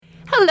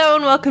Hello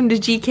and welcome to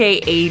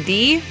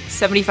GKAD,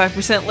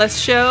 75% less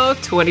show,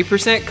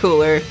 20%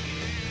 cooler.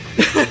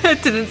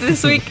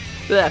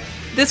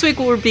 This week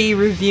we'll be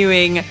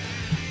reviewing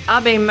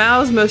Abe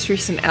Mao's most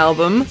recent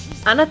album,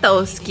 Anata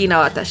o Suki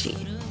na Watashi.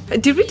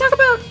 Did we talk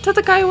about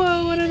Tatakai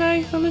wa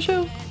Waranai on the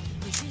show?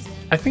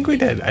 I think we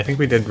did. I think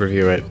we did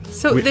review it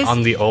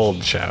on the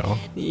old show.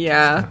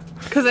 Yeah.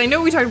 Because I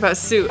know we talked about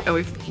Suit, and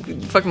we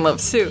fucking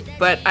love Suit,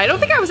 but I don't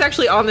think I was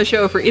actually on the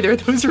show for either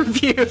of those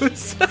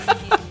reviews.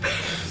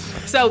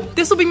 So,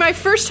 this will be my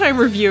first time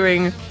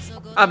reviewing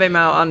Abe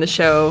Mao on the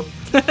show.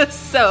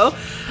 So,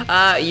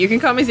 you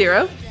can call me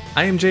Zero.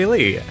 I am Jay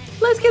Lee.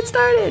 Let's get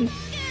started.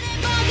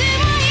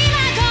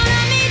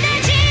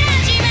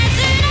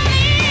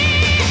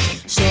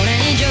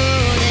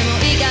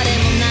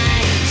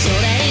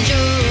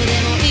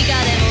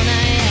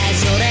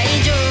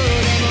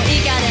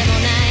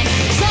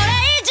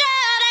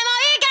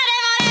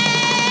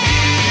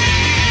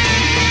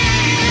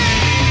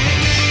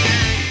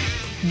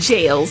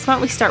 Jails, why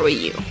don't we start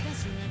with you?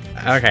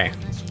 Okay.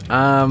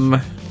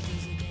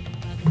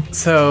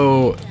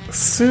 So,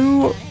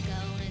 Sue,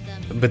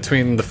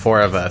 between the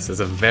four of us, is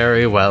a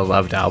very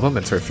well-loved album.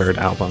 It's her third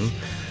album.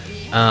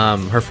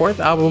 Her fourth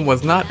album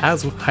was not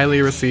as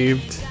highly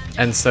received,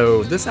 and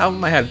so this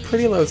album I had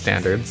pretty low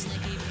standards.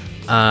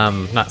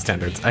 Not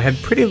standards. I had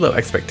pretty low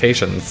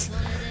expectations,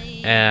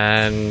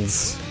 and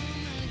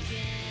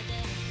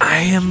I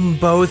am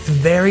both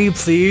very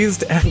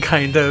pleased and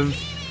kind of...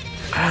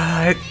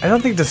 I don't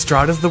think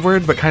distraught is the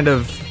word, but kind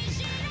of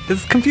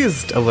is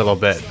confused a little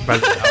bit by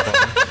the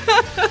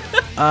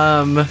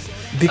album.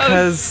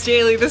 Because...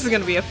 Jay Lee, this is going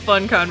to be a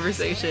fun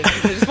conversation. I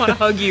just want to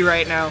hug you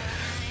right now.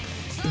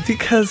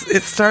 Because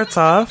it starts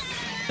off,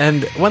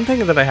 and one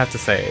thing that I have to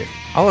say,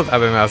 all of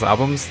Abe Mao's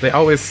albums, they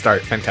always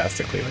start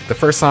fantastically. Like, the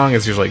first song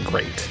is usually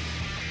great.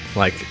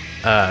 Like,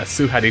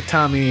 Su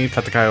Haritami,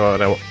 Tatakai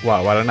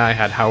wa Waranai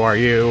had How Are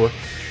You?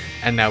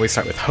 And now we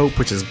start with Hope,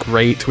 which is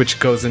great, which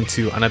goes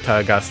into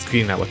Anata ga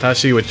Suki na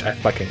Watashi, which I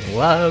fucking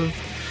love.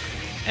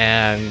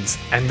 And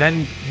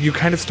then you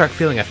kind of start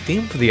feeling a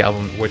theme for the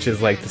album, which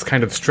is like this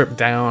kind of stripped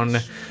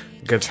down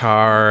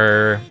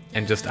guitar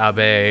and just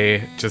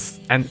Abe,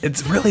 and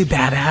it's really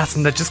badass,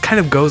 and that just kind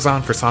of goes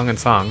on for song and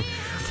song.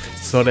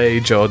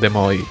 Sore jo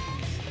demo and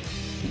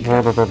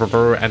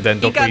then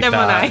Ika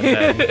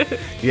demonai.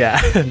 Yeah,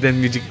 and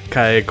then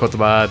Mijikai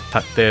kotoba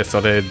tatte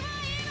sore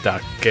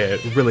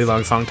dake, really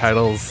long song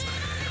titles.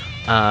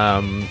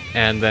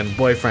 And then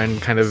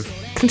Boyfriend kind of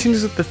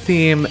continues with the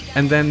theme,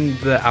 and then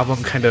the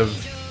album kind of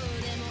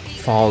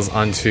falls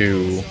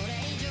onto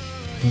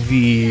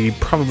the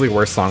probably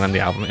worst song on the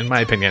album, in my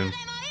opinion,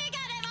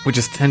 which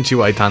is Tenchi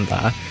wa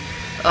Itanda.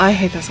 I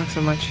hate that song so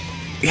much.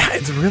 Yeah,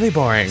 it's really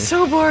boring.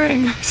 So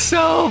boring.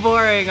 So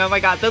boring. Oh my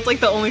god, that's like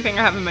the only thing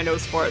I have in my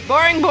notes for it.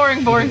 Boring,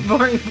 boring, boring,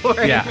 boring,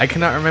 boring. Yeah, I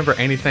cannot remember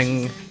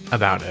anything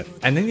about it.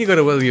 And then you go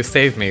to Will You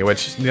Save Me,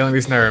 which the only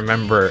reason I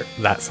remember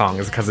that song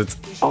is because it's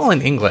all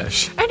in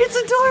English. And it's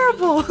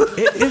adorable.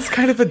 It is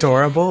kind of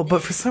adorable,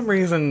 but for some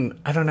reason,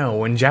 I don't know,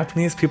 when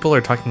Japanese people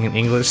are talking in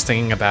English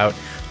singing about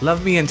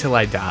Love Me Until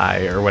I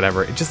Die or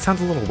whatever, it just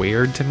sounds a little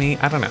weird to me.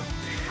 I don't know.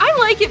 I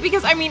like it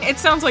because, I mean, it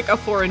sounds like a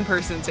foreign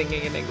person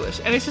singing in English.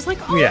 And it's just like,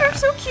 oh, Yeah. They're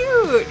so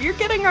cute. You're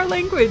getting our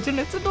language and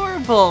it's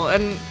adorable.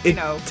 And, you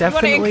know, we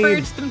want to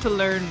encourage them to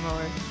learn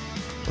more.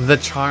 The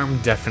charm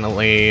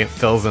definitely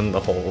fills in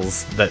the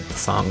holes that the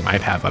song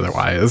might have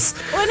otherwise.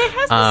 Well, and it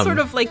has this sort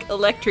of like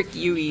electric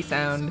Yui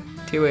sound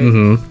to it.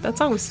 Mm-hmm. That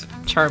song was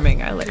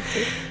charming. I liked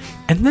it.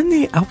 And then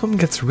the album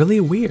gets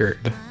really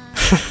weird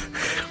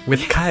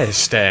with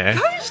Kaeshite.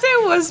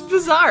 Kaeshite was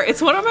bizarre.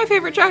 It's one of my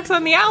favorite tracks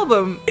on the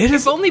album. It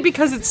is only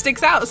because it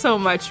sticks out so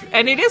much,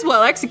 and it is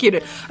well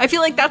executed. I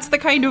feel like that's the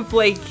kind of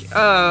like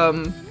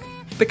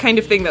the kind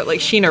of thing that like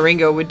Sheena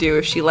Ringo would do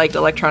if she liked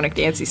electronic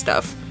dancey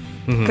stuff.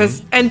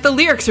 Because and the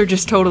lyrics are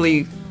just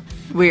totally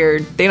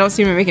weird. They don't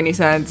seem to make any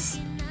sense.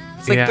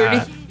 It's like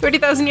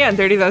 30,000 yen,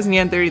 30,000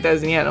 yen,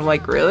 30,000 yen. I'm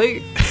like,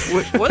 really?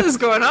 What is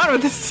going on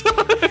with this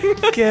song?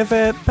 Give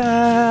it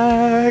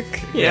back.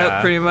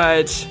 Yeah, pretty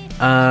much.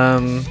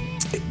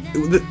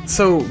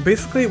 So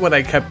basically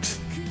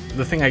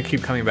the thing I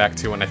keep coming back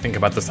to when I think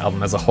about this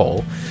album as a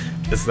whole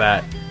is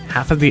that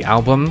half of the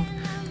album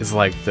is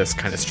like this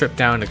kind of stripped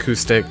down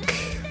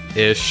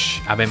acoustic-ish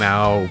Abe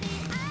Mao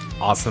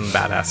awesome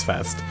badass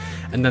fest.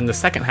 And then the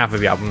second half of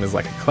the album is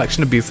like a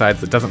collection of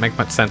B-sides that doesn't make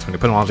much sense when you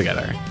put them all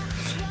together.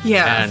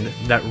 Yeah. And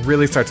that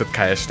really starts with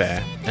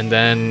Kaeshite. And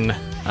then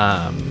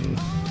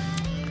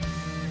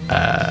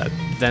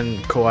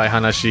Kowai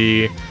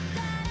Hanashi.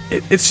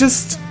 It's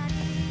just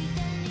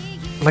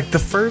like the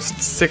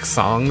first 6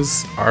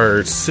 songs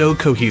are so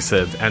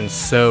cohesive and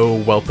so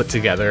well put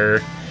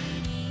together,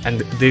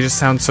 and they just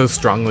sound so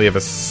strongly of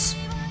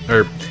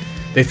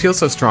they feel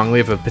so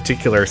strongly of a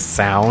particular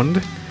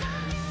sound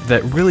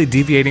that really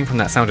deviating from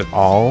that sound at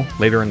all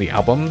later in the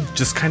album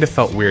just kind of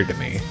felt weird to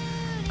me.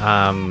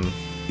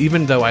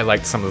 Even though I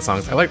liked some of the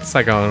songs, I liked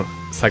Saigo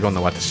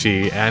no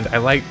Watashi, and I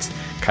liked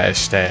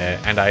Kaeshite,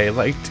 and I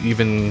liked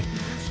even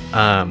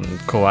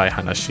Kowai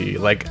Hanashi.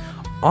 Like,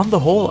 on the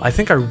whole, I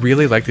think I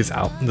really like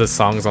the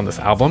songs on this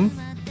album.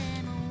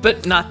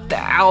 But not the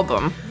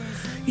album.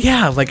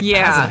 Yeah, like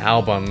as an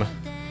album.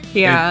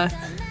 Yeah.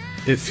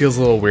 It feels a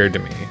little weird to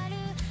me.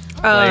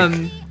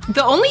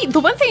 The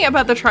one thing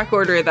about the track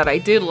order that I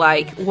did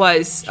like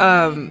was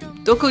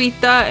Doko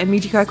Ita and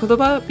Mijikai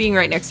Kotoba being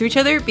right next to each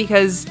other,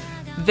 because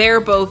they're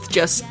both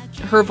just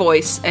her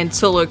voice and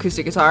solo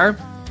acoustic guitar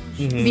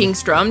being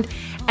strummed,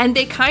 and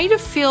they kind of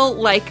feel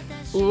like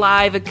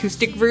live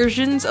acoustic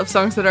versions of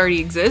songs that already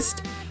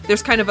exist.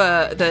 There's kind of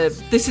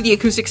this is the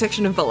acoustic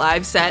section of the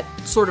live set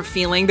sort of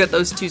feeling that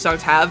those two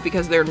songs have,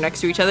 because they're next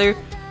to each other.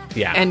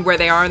 Yeah. And where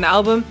they are in the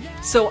album.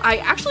 So I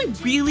actually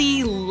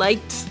really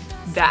liked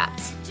that.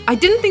 I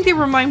didn't think they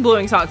were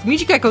mind-blowing songs.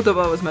 Mijikai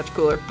Kotoba was much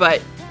cooler,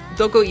 but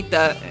Doko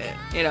Ita,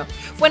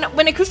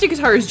 when acoustic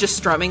guitar is just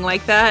strumming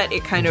like that,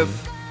 it kind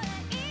of,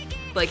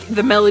 like,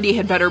 the melody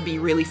had better be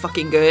really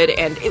fucking good,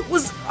 and it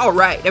was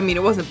alright. I mean,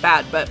 it wasn't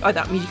bad, but I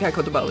thought Mijikai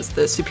Kotoba was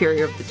the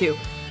superior of the two.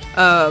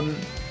 I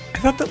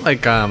thought that,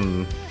 like, I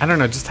don't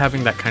know, just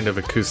having that kind of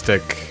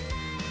acoustic,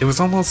 it was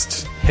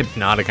almost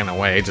hypnotic in a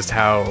way, just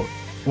how...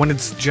 When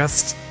it's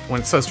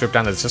so stripped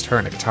down that it's just her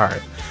and a guitar,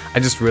 I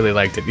just really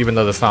liked it. Even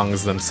though the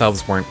songs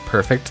themselves weren't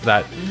perfect,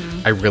 that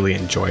I really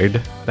enjoyed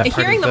that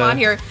part hearing them on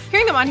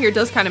here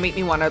does kind of make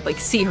me want to like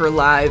see her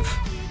live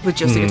with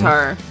just the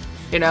guitar,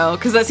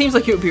 because that seems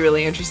like it would be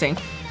really interesting.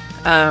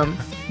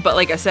 But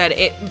like I said,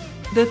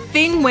 the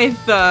thing with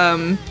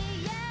Doko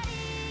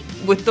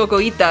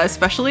Ita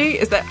especially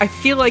is that I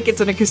feel like it's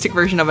an acoustic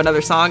version of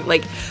another song.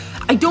 Like,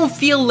 I don't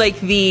feel like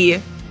the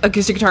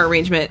acoustic guitar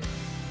arrangement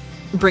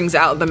brings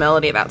out the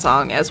melody of that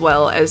song as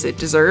well as it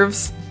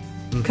deserves,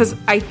 because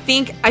I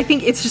think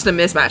it's just a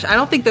mismatch. I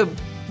don't think the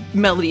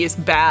melody is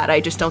bad,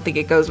 I just don't think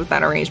it goes with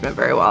that arrangement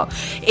very well.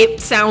 It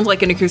sounds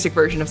like an acoustic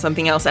version of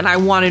something else, and I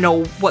want to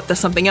know what the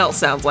something else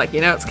sounds like.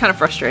 It's kind of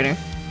frustrating.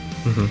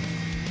 I'm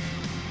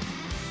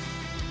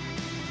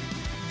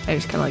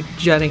just kind of like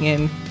jutting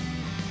in.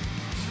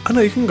 Oh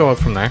no, you can go up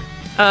from there.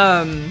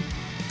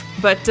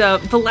 But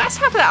the last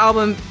half of the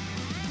album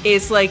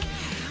is like,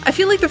 I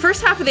feel like the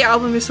first half of the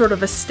album is sort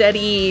of a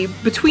steady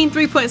between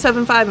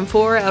 3.75 and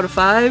 4 out of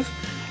 5,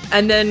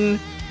 and then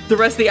the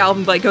rest of the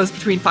album like goes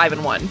between 5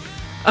 and 1.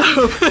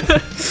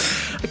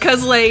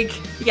 Because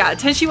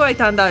Tenshi wa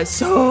Itanda is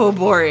so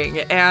boring,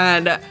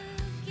 and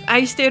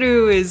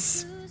Aishiteru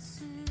is...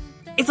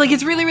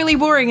 It's really, really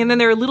boring, and then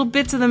there are little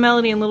bits of the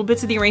melody and little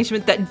bits of the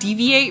arrangement that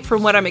deviate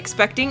from what I'm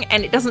expecting,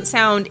 and it doesn't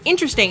sound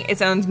interesting, it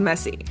sounds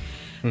messy.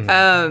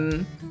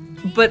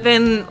 But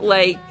then,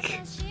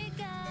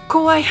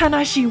 Kowai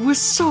Hanashi was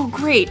so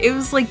great. It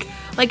was like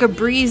a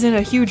breeze in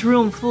a huge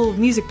room full of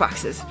music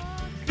boxes.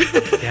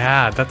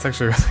 Yeah, that's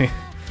actually really...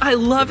 I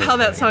love how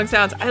that song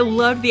sounds. I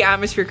love the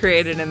atmosphere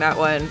created in that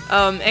one.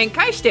 And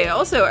Kaishite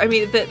also, I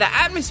mean, the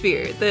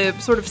atmosphere, the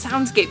sort of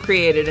soundscape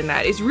created in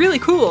that is really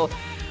cool.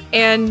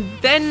 And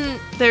then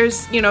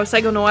there's,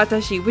 Saigo no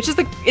Watashi, which is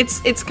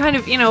it's kind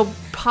of,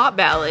 pop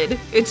ballad.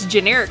 It's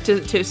generic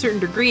to a certain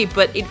degree,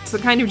 but it's the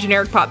kind of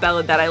generic pop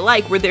ballad that I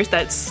like, where there's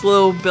that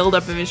slow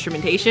build-up of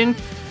instrumentation.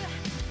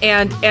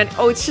 And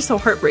it's just so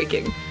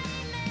heartbreaking.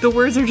 The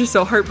words are just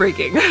so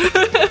heartbreaking.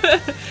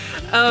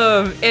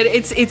 And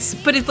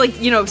it's like,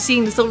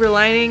 seeing the silver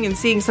lining and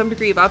seeing some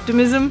degree of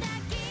optimism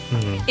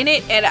in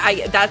it. And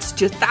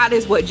that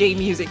is what J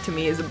music to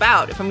me is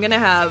about. If I'm gonna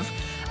have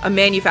a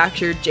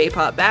manufactured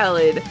J-pop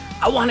ballad,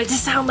 I want it to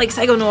sound like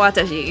Saigo no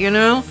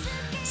Watashi,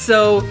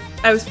 So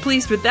I was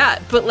pleased with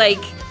that. But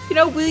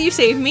Will You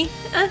Save Me?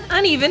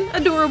 Uneven,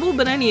 adorable,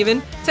 but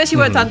uneven. Tenshi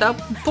wa Itanda,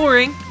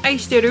 boring.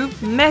 Aishiteru,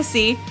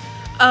 messy.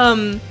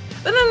 But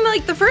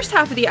then the first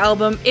half of the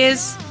album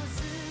is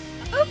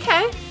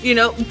okay,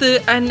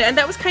 and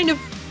that was kind of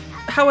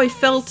how I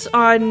felt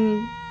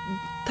on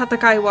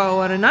Tatakai wa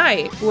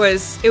Owaranai.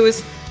 It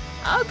was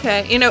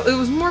okay, it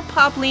was more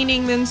pop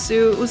leaning than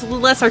Sue. It was a little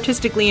less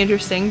artistically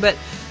interesting, but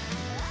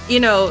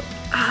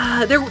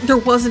there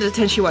wasn't a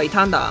Tenshi wa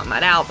Itanda on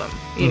that album.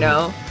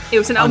 It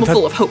was an album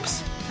full of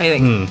hopes, I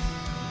think.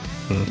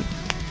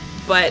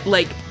 But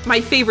my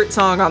favorite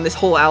song on this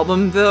whole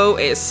album, though,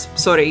 is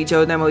Sore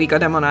Ijou Demo Ika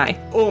Demo Nai.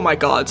 Oh my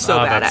god, so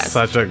badass. That's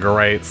such a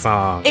great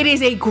song. It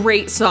is a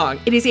great song.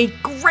 It is a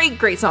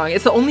great song.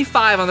 It's the only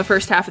 5 on the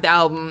first half of the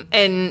album,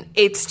 and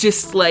it's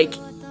just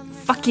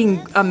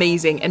fucking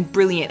amazing and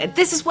brilliant. And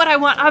this is what I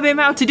want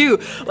Abemao to do.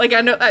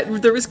 I know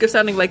at the risk of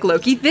sounding like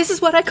Loki, this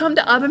is what I come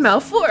to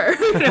Abemao for.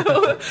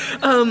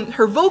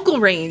 Her vocal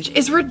range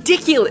is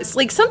ridiculous.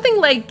 Something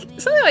like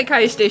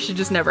Kaishite should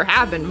just never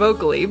happen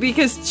vocally,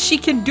 because she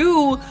can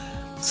do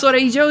Sore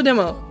Ijou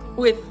Demo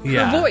with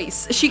her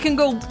voice. She can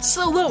go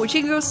so low,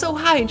 she can go so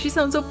high, and she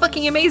sounds so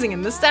fucking amazing,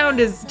 and the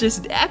sound is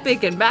just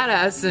epic and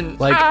badass, and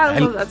I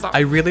love that song. I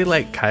really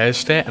like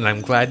Kaishite, and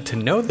I'm glad to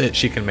know that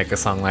she can make a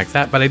song like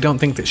that, but I don't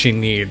think that she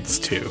needs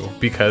to,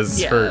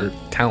 because her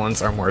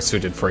talents are more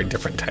suited for a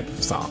different type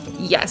of song.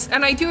 Yes,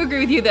 and I do agree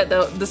with you that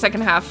the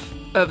second half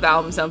of the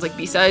album sounds like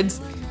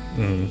B-sides.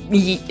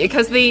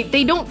 Because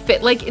they don't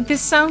fit. This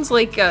sounds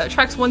like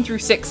tracks 1 through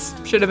 6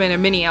 should have been a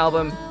mini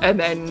album, and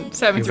then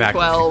 7 through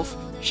 12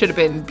 should have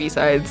been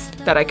B-sides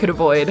that I could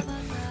avoid.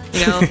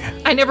 You know,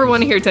 I never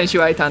want to hear Tenshu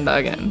Aitanda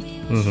again.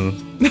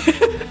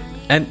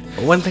 And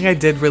one thing I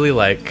did really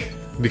like,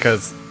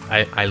 because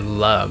I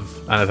love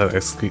Anata ga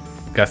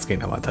Suki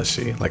na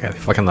Watashi. Like, I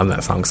fucking love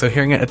that song. So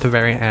hearing it at the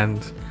very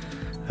end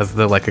as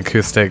the like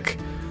acoustic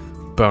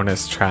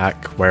bonus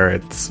track where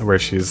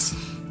she's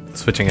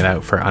switching it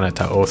out for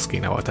Anata o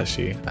Suki na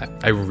Watashi,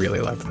 I really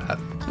loved that.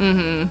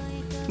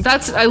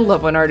 I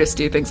love when artists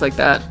do things like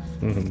that.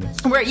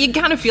 Where you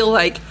kind of feel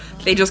like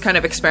they just kind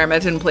of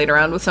experimented and played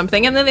around with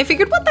something, and then they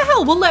figured, what the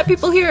hell, we'll let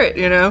people hear it,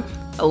 you know?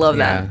 I love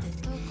that.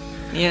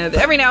 Yeah,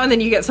 every now and then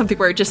you get something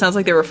where it just sounds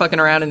like they were fucking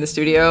around in the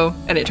studio,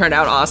 and it turned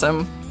out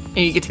awesome, and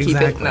you get to keep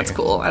it, and that's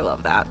cool. I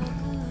love that.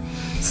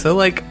 So,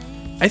 like,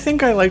 I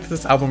think I liked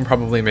this album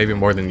probably maybe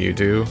more than you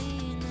do.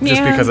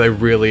 Just because I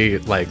really,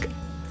 like,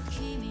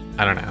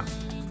 I don't know.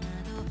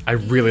 I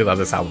really love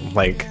this album.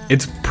 Like,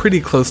 it's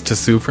pretty close to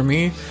Sue for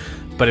me,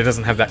 but it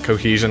doesn't have that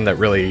cohesion that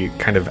really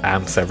kind of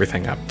amps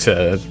everything up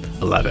to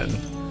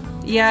 11.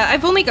 Yeah,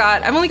 I've only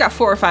got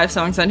 4 or 5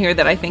 songs on here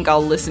that I think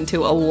I'll listen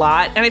to a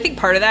lot, and I think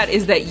part of that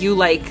is that you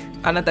like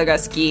Anata ga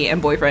Suki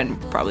and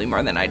Boyfriend probably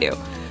more than I do.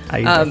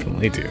 I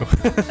definitely do.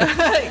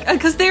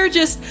 Because they're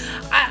just,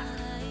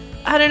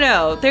 I don't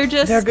know, they're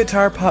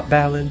guitar pop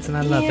ballads, and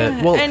I love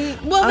it. Well,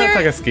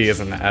 Anata ga Suki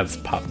isn't as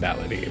pop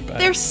ballady, but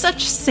they're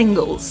such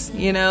singles,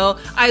 you know.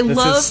 This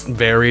is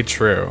very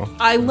true.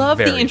 I love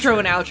the intro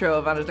and outro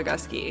of Anata ga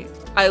Suki.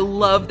 I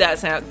love that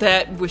sound.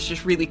 That was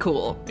just really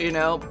cool, you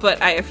know. But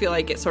I feel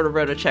like it sort of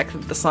wrote a check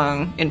that the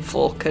song in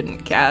full couldn't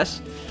cash.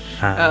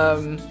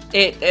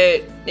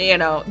 It you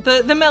know,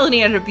 the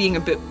melody ended up being a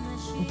bit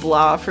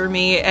blah for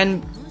me,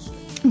 and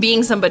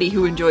being somebody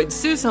who enjoyed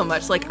Sue so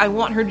much, like, I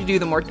want her to do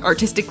the more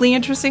artistically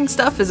interesting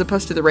stuff as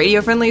opposed to the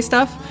radio-friendly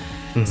stuff.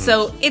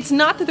 So it's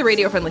not that the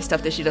radio-friendly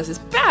stuff that she does is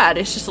bad,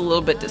 it's just a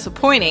little bit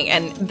disappointing,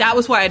 and that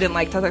was why I didn't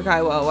like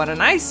Tatakai wa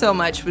Waranai so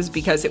much, was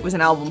because it was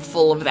an album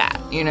full of that,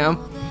 you know?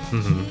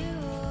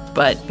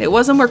 But it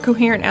was a more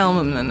coherent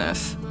album than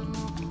this.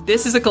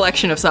 This is a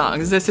collection of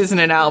songs. This isn't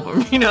an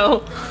album, you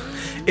know?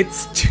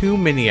 It's 2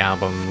 mini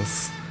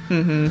albums.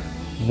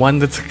 One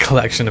that's a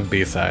collection of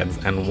B-sides,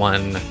 and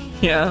one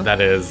that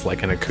is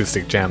like an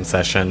acoustic jam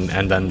session,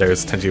 and then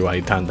there's Tenshu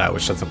Aitanda,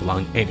 which doesn't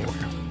belong anywhere.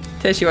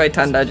 Tenshu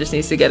Aitanda just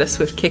needs to get a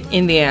swift kick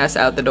in the ass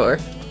out the door.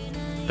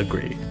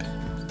 Agreed.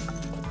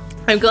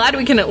 I'm glad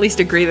we can at least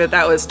agree that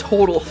that was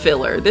total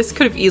filler. This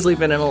could have easily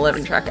been an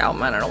 11-track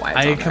album. I don't know why it's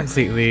on there. I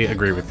completely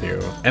agree with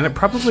you. And it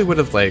probably would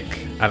have, like,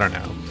 I don't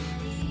know.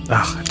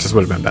 It just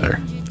would have been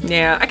better.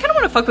 Yeah, I kind of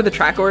want to fuck with the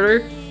track order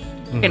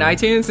in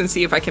iTunes and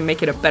see if I can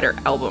make it a better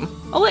album.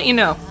 I'll let you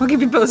know. I'll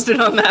keep you posted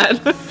on that.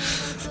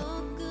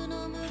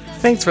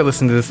 Thanks for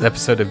listening to this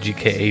episode of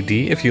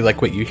GKAD. If you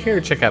like what you hear,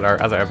 check out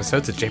our other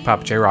episodes at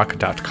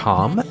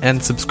jpopjrock.com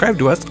and subscribe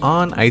to us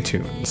on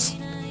iTunes.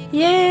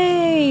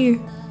 Yay!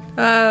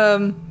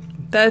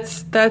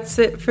 That's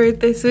it for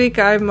this week.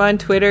 I'm on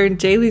Twitter and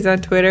Jaylee's on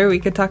Twitter. We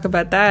could talk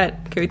about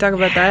that. Can we talk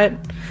about that?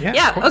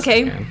 Yeah,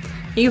 okay.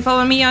 You can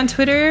follow me on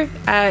Twitter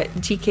at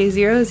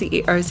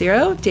GK0,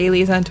 ZER0.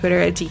 Jaylee's on Twitter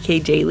at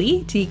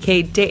GKJaylee,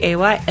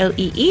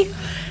 GKJaylee.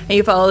 And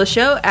you follow the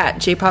show at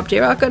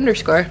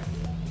JPopJrock_.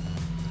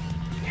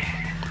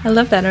 I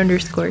love that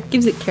underscore. It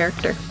gives it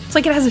character. It's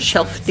like it has a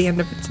shelf at the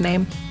end of its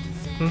name.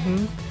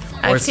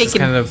 Or it's just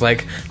kind of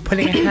like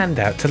putting a hand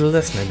out to the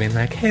listener, being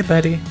like, hey,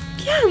 buddy.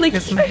 Yeah, like,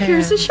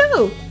 here's a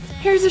show.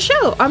 Here's a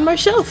show on my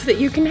shelf that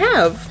you can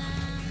have.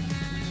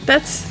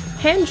 That's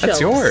hand shelves. That's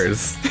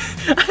yours.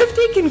 I've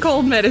taken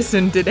cold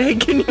medicine today,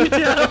 can you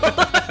tell?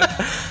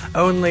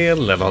 Only a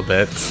little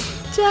bit.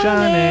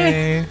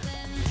 Johnny.